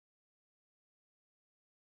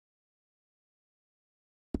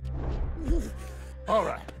All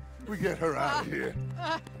right, we get her out of here.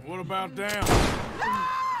 What about down?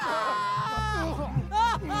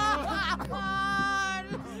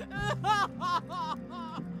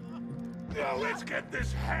 Now let's get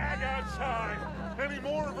this hag outside. Any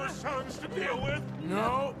more of her sons to deal with?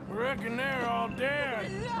 No, reckon they're all dead.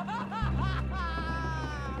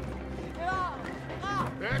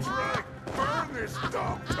 That's right. Burn this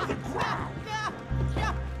dump to the ground.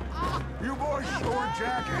 You boys sure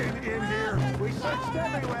Jack ain't in here. We searched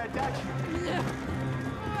everywhere, Dutch.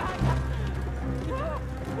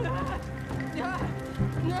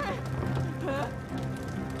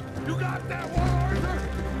 You got that one, Arthur?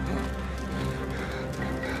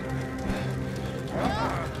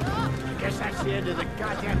 Guess that's the end of the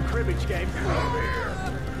goddamn cribbage game. Come here.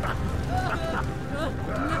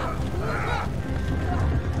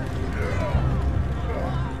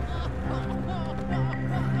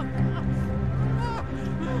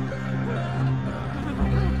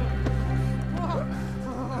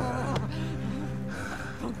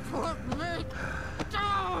 Put me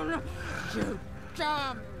down, you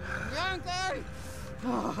damn Yankee!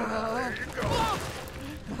 There you go.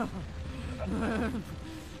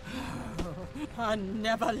 I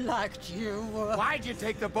never liked you. Why'd you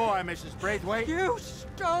take the boy, Mrs. Braithwaite? You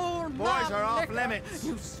stole my Boys are off liquor. limits.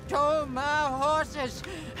 You stole my horses.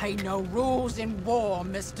 Ain't no rules in war,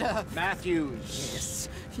 mister. Matthews.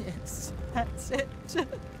 Yes, that's it.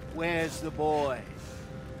 Where's the boy?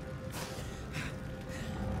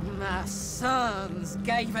 My sons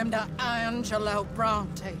gave him to Angelo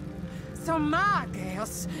Bronte. So my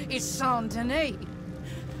guess is Saint-Denis.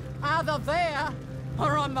 Either there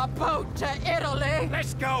or on the boat to Italy.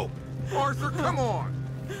 Let's go! Arthur, come on.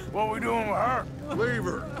 What we doing with her? Leave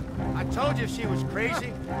her. I told you she was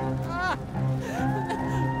crazy.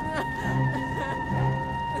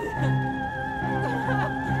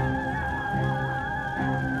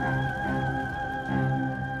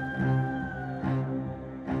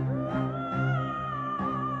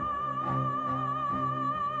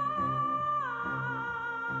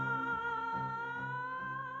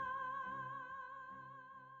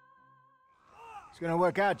 It's gonna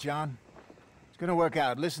work out, John. It's gonna work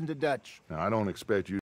out. Listen to Dutch. Now, I don't expect you